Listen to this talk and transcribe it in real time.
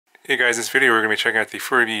Hey guys, in this video we're going to be checking out the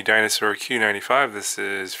FuriBee Dinosaur Q95. This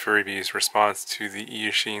is FuriBee's response to the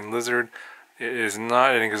Eachine Lizard. It is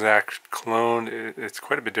not an exact clone, it's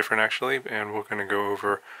quite a bit different actually, and we're going to go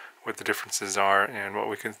over what the differences are and what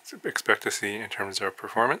we can expect to see in terms of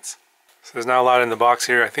performance. So there's not a lot in the box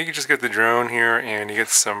here. I think you just get the drone here and you get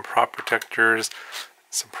some prop protectors,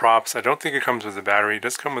 some props. I don't think it comes with a battery. It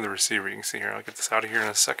does come with a receiver, you can see here. I'll get this out of here in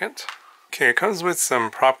a second. Okay, it comes with some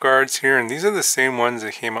prop guards here, and these are the same ones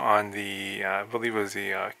that came on the, I believe it was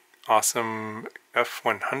the Awesome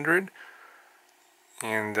F100.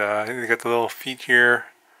 And they got the little feet here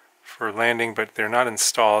for landing, but they're not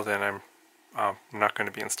installed, and I'm not going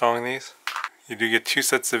to be installing these. You do get two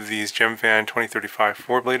sets of these Gemfan 2035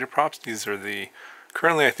 four-bladed props. These are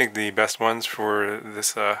currently I think the best ones for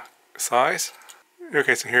this size.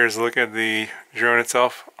 Okay, so here's a look at the drone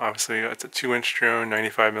itself. Obviously, it's a 2-inch drone,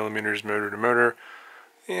 95mm motor to motor.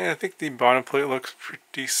 And I think the bottom plate looks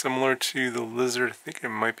pretty similar to the Lizard. I think it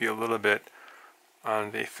might be a little bit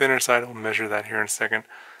on the thinner side. I'll measure that here in a second.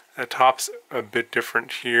 The top's a bit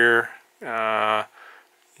different here. You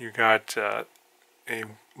got a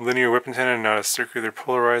linear whip antenna, not a circular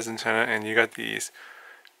polarized antenna, and you got these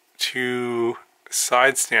two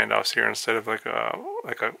side standoffs here instead of like a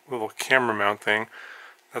little camera mount thing.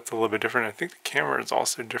 That's a little bit different. I think the camera is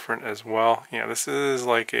also different as well. Yeah, this is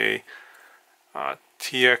like a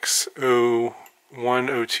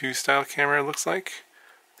TX0102 style camera, it looks like.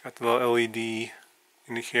 Got the little LED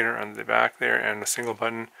indicator on the back there and a single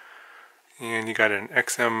button. And you got an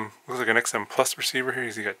XM, looks like an XM Plus receiver here.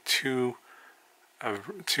 You got two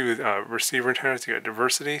receiver antennas. You got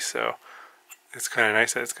diversity, so it's kind of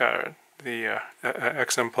nice that it's got the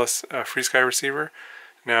XM Plus Free Sky receiver.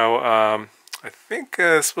 Now, I think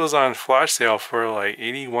this was on flash sale for like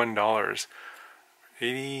 $81,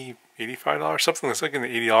 $85, something that's like in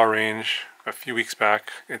the $80 range a few weeks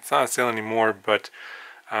back. It's not on sale anymore, but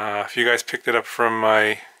if you guys picked it up from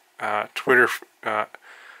my Twitter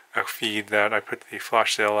feed that I put the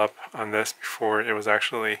flash sale up on this before it was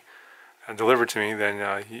actually delivered to me,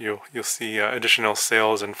 then you'll see additional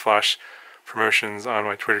sales and flash promotions on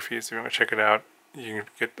my Twitter feed. So if you want to check it out, you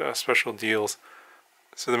can get special deals.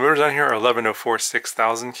 So the motors on here are 1104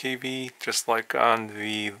 6000 kV, just like on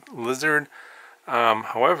the Lizard.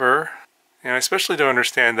 However, and I especially don't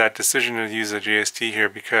understand that decision to use a JST here,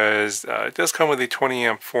 because it does come with a 20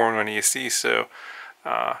 amp 4-in-1 ESC, so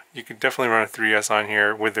you could definitely run a 3S on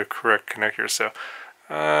here with the correct connector. So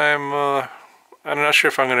I'm not sure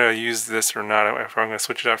if I'm going to use this or not, if I'm going to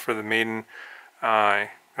switch it out for the Maiden. I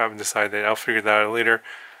haven't decided. I'll figure that out later.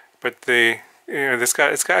 But it's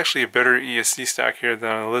got actually a better ESC stack here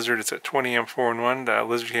than the Lizard. It's at 20 amp 4-in-1. The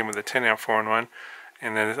Lizard came with a 10 amp 4-in-1.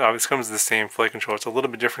 And then it comes with the same flight control. It's a little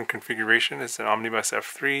bit different configuration. It's an Omnibus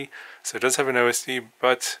F3, so it does have an OSD,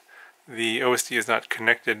 but the OSD is not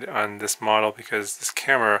connected on this model because this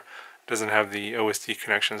camera doesn't have the OSD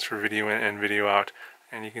connections for video in and video out.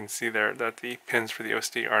 And you can see there that the pins for the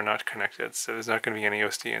OSD are not connected, so there's not going to be any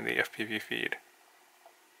OSD in the FPV feed.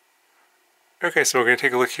 Okay, so we're going to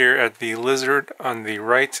take a look here at the Lizard on the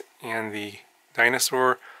right and the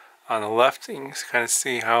Dinosaur on the left. You can kind of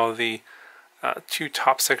see how the two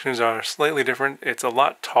top sections are slightly different. It's a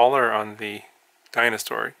lot taller on the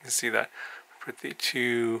Dinosaur. You can see that. Put the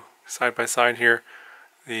two side by side here.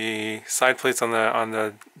 The side plates on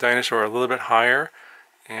the Dinosaur are a little bit higher,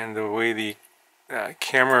 and the way the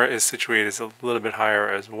camera is situated is a little bit higher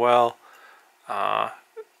as well.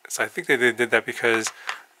 So I think they did that because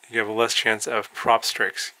you have a less chance of prop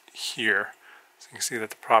strikes here. So you can see that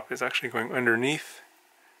the prop is actually going underneath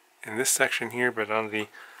in this section here, but on the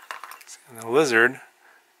Lizard,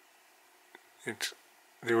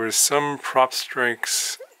 there was some prop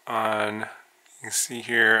strikes on, you can see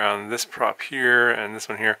here on this prop here and this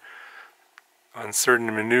one here. On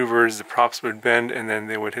certain maneuvers, the props would bend and then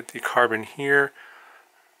they would hit the carbon here,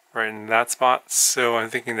 right in that spot. So I'm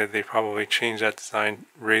thinking that they probably changed that design,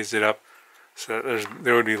 raised it up, so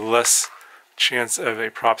there would be less chance of a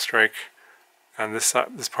prop strike on this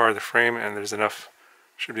part of the frame, and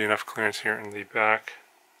should be enough clearance here in the back.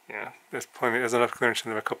 Yeah, there's enough clearance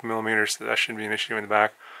in a couple millimeters, so that shouldn't be an issue in the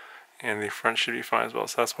back, and the front should be fine as well.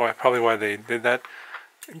 So that's probably why they did that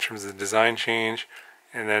in terms of the design change.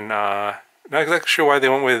 And then not exactly sure why they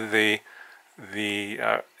went with the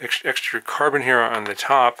extra carbon here on the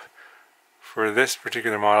top for this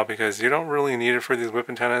particular model, because you don't really need it for these whip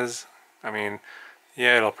antennas. I mean,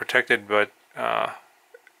 yeah, it'll protect it, but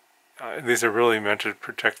these are really meant to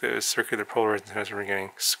protect those circular polarized antennas from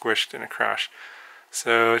getting squished in a crash.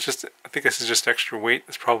 So it's just, I think this is just extra weight.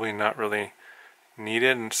 It's probably not really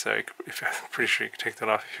needed, and so I'm pretty sure you could take that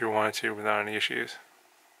off if you wanted to without any issues.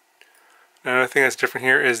 Another thing that's different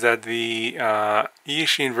here is that the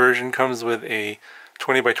eSheen version comes with a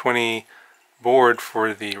 20 by 20 board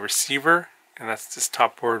for the receiver, and that's this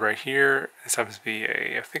top board right here. This happens to be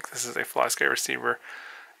I think this is a FlySky receiver,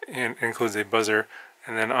 and includes a buzzer.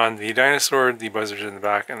 And then on the Dinosaur, the buzzer's in the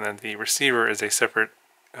back, and then the receiver is a separate,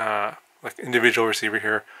 like individual receiver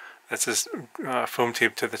here. That's this foam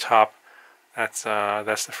tape to the top. That's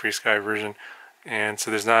the FreeSky version. And so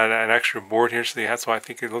there's not an extra board here, so that's why I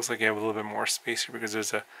think it looks like you have a little bit more space here, because there's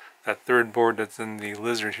that third board that's in the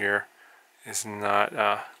Lizard here is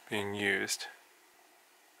not being used.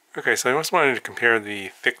 Okay, so I just wanted to compare the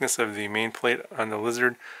thickness of the main plate on the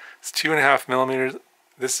Lizard. It's 2.5 millimeters.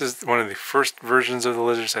 This is one of the first versions of the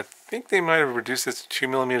Lizards. I think they might have reduced it to 2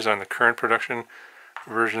 millimeters on the current production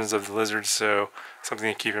versions of the Lizard, so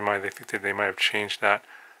something to keep in mind. I think that they might have changed that.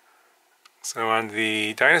 So on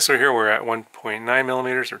the Dinosaur here, we're at 1.9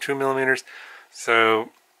 millimeters or 2 millimeters. So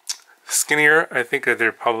skinnier. I think that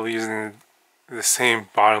they're probably using the same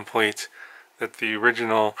bottom plate that the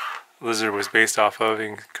original Lizard was based off of.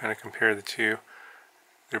 You can kind of compare the two.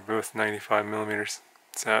 They're both 95 millimeters.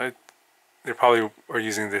 So they probably are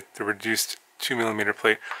using the reduced 2 millimeter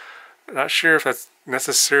plate. Not sure if that's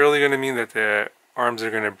necessarily going to mean that the arms are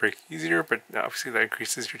going to break easier, but obviously that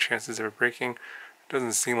increases your chances of it breaking. It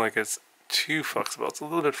doesn't seem like it's too flexible. It's a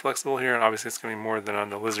little bit flexible here, and obviously it's going to be more than on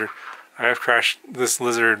the Lizard. I have crashed this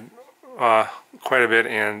Lizard quite a bit,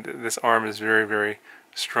 and this arm is very, very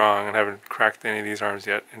strong, and I haven't cracked any of these arms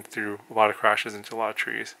yet, and through a lot of crashes into a lot of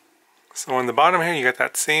trees. So on the bottom here, you got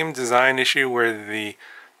that same design issue where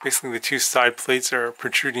basically the two side plates are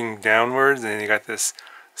protruding downwards, and you got this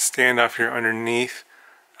standoff here underneath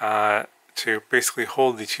to basically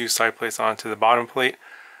hold the two side plates onto the bottom plate.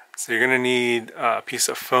 So you're going to need a piece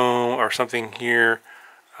of foam or something here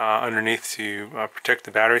underneath to protect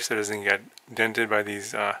the battery so it doesn't get dented by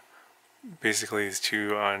these basically these two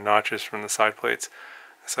notches from the side plates.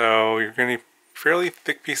 So you're going to need a fairly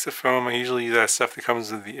thick piece of foam. I usually use that stuff that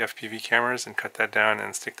comes with the FPV cameras and cut that down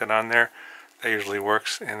and stick that on there. That usually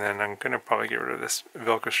works. And then I'm going to probably get rid of this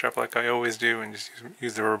Velcro strap like I always do and just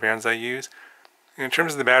use the rubber bands I use. And in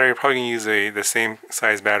terms of the battery, I'm probably going to use the same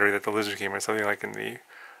size battery that the Lizard came with, something like in the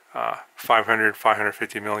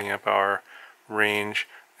 550 milliamp hour range,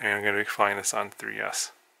 and I'm going to be flying this on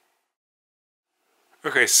 3S.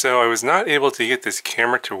 Okay, so I was not able to get this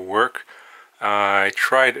camera to work. I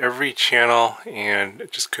tried every channel and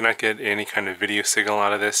just could not get any kind of video signal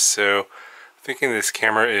out of this, so I'm thinking this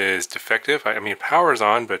camera is defective. I mean, power's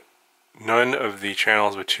on, but none of the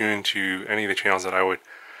channels would tune to any of the channels that I would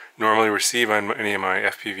normally receive on any of my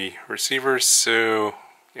FPV receivers, so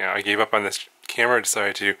yeah, I gave up on this camera. I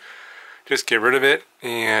decided to just get rid of it,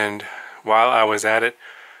 and while I was at it,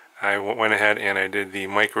 I went ahead and I did the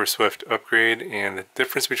Micro Swift upgrade, and the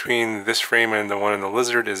difference between this frame and the one in the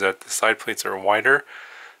Lizard is that the side plates are wider,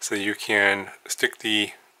 so you can stick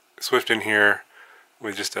the Swift in here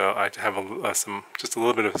with just I have just a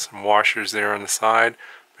little bit of some washers there on the side,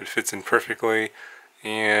 but it fits in perfectly.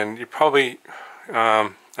 And you probably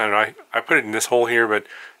I don't know, I put it in this hole here, but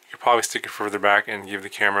you could probably stick it further back and give the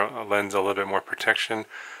camera a lens a little bit more protection.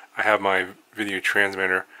 I have my video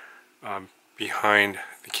transmitter behind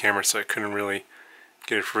the camera, so I couldn't really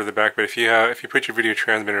get it further back. But if you put your video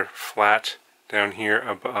transmitter flat down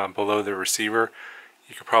here below the receiver,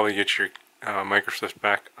 you could probably get your Micro Swift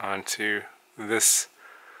back onto this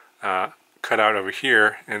cutout over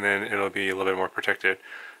here, and then it'll be a little bit more protected.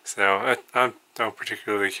 So I don't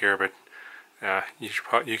particularly care, but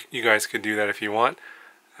you guys could do that if you want.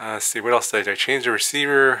 Let's see, what else did I change the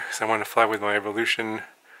receiver? So I want to fly with my Evolution,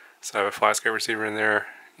 so I have a FlySky receiver in there,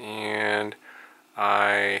 and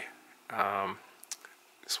I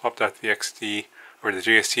swapped out the XD or the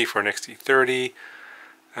JST for an XD30.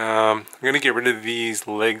 I'm going to get rid of these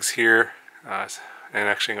legs here, and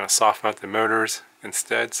actually I'm going to soft mount the motors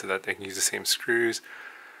instead so that they can use the same screws.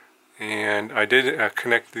 And I did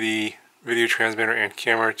connect the video transmitter and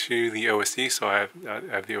camera to the OSD, so I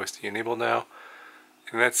have the OSD enabled now.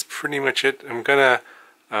 And that's pretty much it. I'm going to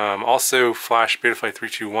also flash Betaflight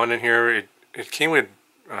 321 in here. It came with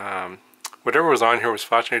whatever was on here was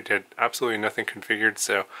flashing. It had absolutely nothing configured,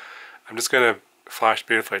 so I'm just going to flash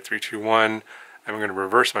Betaflight 321. I'm going to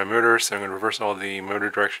reverse my motor, so I'm going to reverse all the motor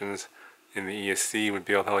directions in the ESC with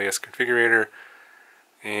BLLES configurator,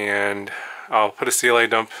 and I'll put a CLI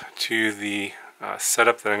dump to the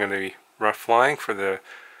setup that I'm going to be rough flying for the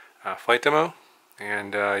flight demo,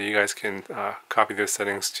 and you guys can copy those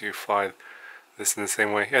settings to fly this in the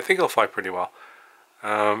same way. I think it'll fly pretty well.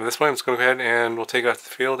 At this point, I'm just going to go ahead and we'll take it out to the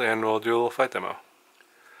field and we'll do a little flight demo.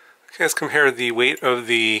 Okay, let's compare the weight of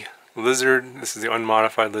the Lizard. This is the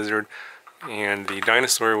unmodified Lizard. And the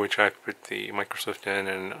Dinosaur, which I put the Microswift in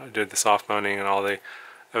and did the soft mounting and all the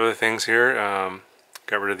other things here,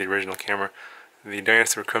 got rid of the original camera. The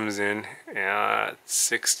Dinosaur comes in at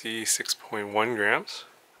 66.1 grams.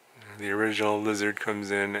 The original Lizard comes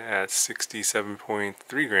in at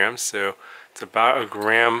 67.3 grams, so it's about a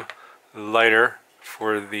gram lighter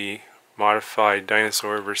for the modified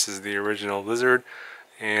Dinosaur versus the original Lizard.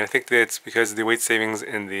 And I think that's because of the weight savings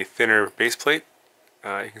in the thinner base plate.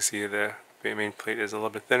 You can see the main plate is a little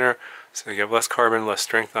bit thinner, so you have less carbon, less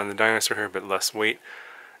strength on the Dinosaur here, but less weight.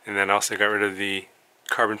 And then also got rid of the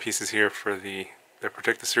carbon pieces here for that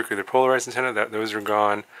protect the circular polarized antenna. Those are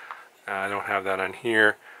gone. I don't have that on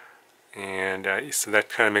here. And so that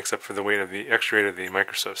kind of makes up for the weight of the extra weight of the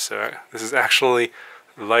Microswift. So this is actually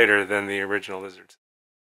lighter than the original Lizards.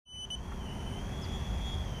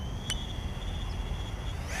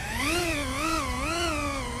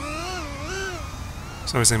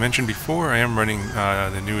 So as I mentioned before, I am running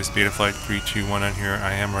the newest Betaflight 321 on here.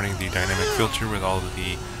 I am running the dynamic filter with all of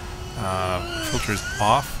the filters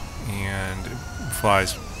off, and it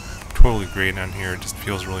flies totally great on here. It just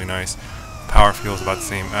feels really nice. Power feels about the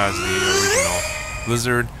same as the original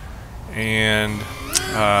Lizard. And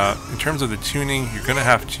in terms of the tuning, you're going to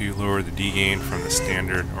have to lower the D-gain from the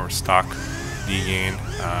standard or stock D-gain.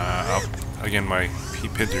 Again, my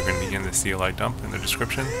PIDs are going to be in the CLI dump in the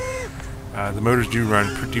description. The motors do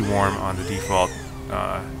run pretty warm on the default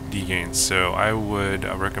D-gains, so I would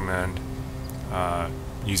recommend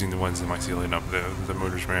using the ones in my CLI dump. The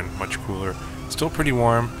motors ran much cooler. Still pretty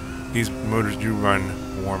warm. These motors do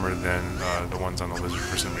run warmer than the ones on the Lizard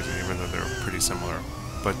for some reason, even though they're pretty similar.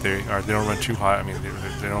 But they don't run too hot. I mean,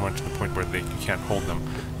 they don't run to the point where you can't hold them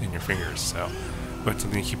in your fingers. So, but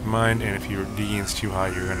something to keep in mind. And if your D-gain's too high,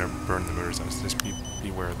 you're going to burn the motors out. So just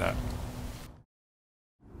beware of that.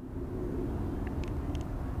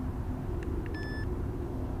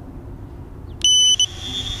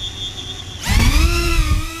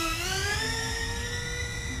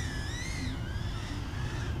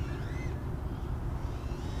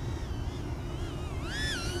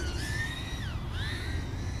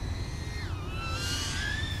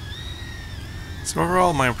 So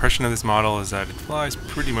overall, my impression of this model is that it flies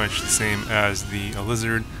pretty much the same as the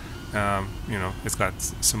Lizard. You know, it's got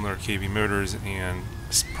similar KV motors and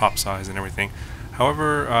prop size and everything.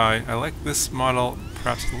 However, I like this model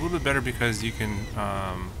perhaps a little bit better because you can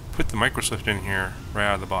put the Microswift in here right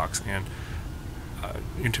out of the box. And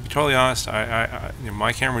to be totally honest,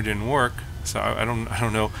 my camera didn't work, so I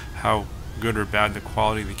don't know how good or bad the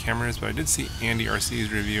quality of the camera is, but I did see Andy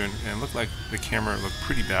RC's review, and it looked like the camera looked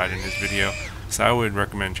pretty bad in his video. So I would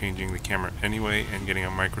recommend changing the camera anyway and getting a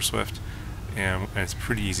Microswift, and it's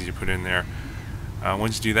pretty easy to put in there.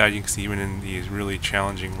 Once you do that, you can see even in these really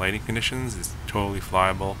challenging lighting conditions, it's totally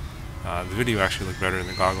flyable. The video actually looked better in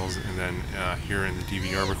the goggles, and then here in the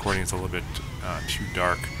DVR recording it's a little bit too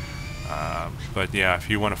dark. But yeah, if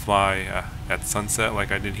you want to fly at sunset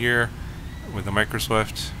like I did here with the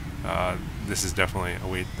Microswift, this is definitely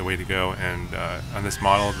the way to go. And on this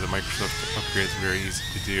model, the Microswift upgrade is very easy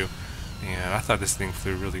to do. And I thought this thing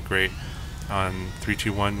flew really great on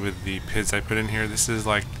 321 with the PIDs I put in here. This is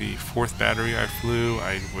like the 4th battery I flew.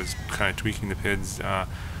 I was kind of tweaking the PIDs,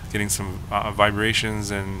 getting some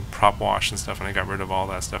vibrations and prop wash and stuff, and I got rid of all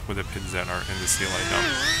that stuff with the PIDs that are in the CLI dump.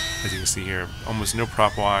 As you can see here, almost no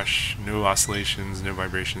prop wash, no oscillations, no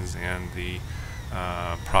vibrations, and the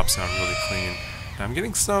props sound really clean. Now I'm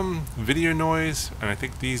getting some video noise, and I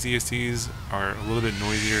think these ESCs are a little bit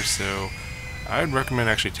noisier, so I would recommend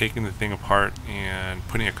actually taking the thing apart and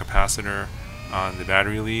putting a capacitor on the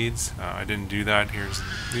battery leads. I didn't do that here.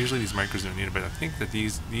 Usually these micros don't need it, but I think that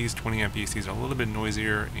these 20 amp ESCs are a little bit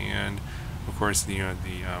noisier, and of course the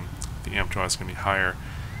amp draw is going to be higher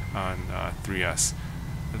on 3S.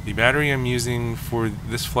 The battery I'm using for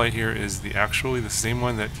this flight here is actually the same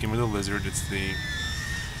one that came with the Lizard. It's the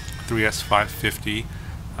 3S 550.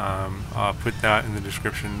 I'll put that in the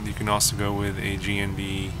description. You can also go with a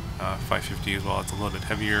GNB 550 as well. It's a little bit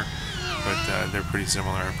heavier, but they're pretty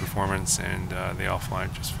similar in performance, and they all fly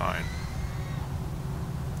just fine.